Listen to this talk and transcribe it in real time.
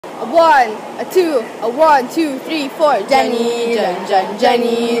a one, a two, a 1, 2, 3, 4. Jenny, Jen, Jen,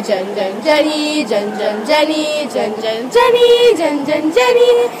 Jenny, Jen, Jen, Jenny, Jen, Jen, Jenny, Jen, Jen, Jenny, Jen, Jen,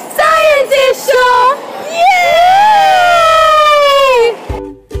 Jenny. Science is show! Yay!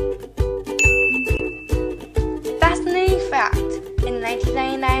 Fascinating fact. In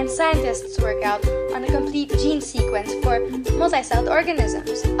 1999, scientists worked out on a complete gene sequence for multi-celled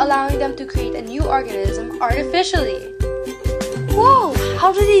organisms, allowing them to create a new organism artificially. Whoa!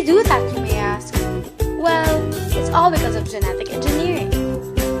 How did they do that, you may ask? Well, it's all because of genetic engineering.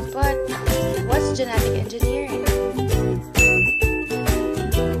 But what's genetic engineering?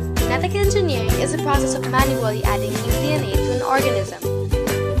 Genetic engineering is the process of manually adding new DNA to an organism.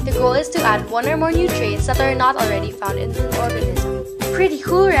 The goal is to add one or more new traits that are not already found in an organism. Pretty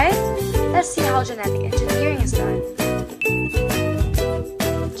cool, right? Let's see how genetic engineering is done.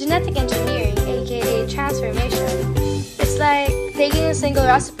 Genetic engineering, aka transformation, it's like taking a single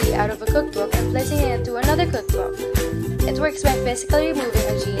recipe out of a cookbook and placing it into another cookbook. It works by physically removing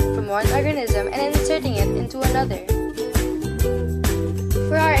a gene from one organism and inserting it into another.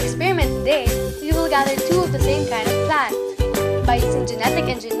 For our experiment today, we will gather two of the same kind of plant. By using genetic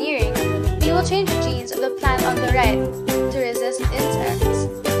engineering, we will change the genes of the plant on the right to resist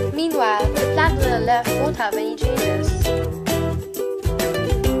insects. Meanwhile, the plant on the left won't have any changes.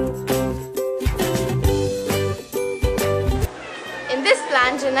 In this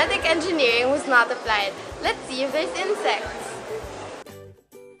plant, genetic engineering was not applied. Let's see if there's insects.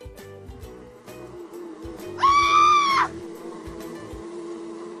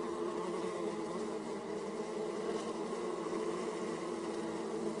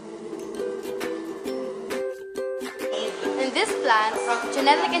 In this plant,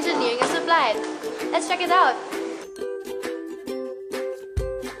 genetic engineering is applied. Let's check it out.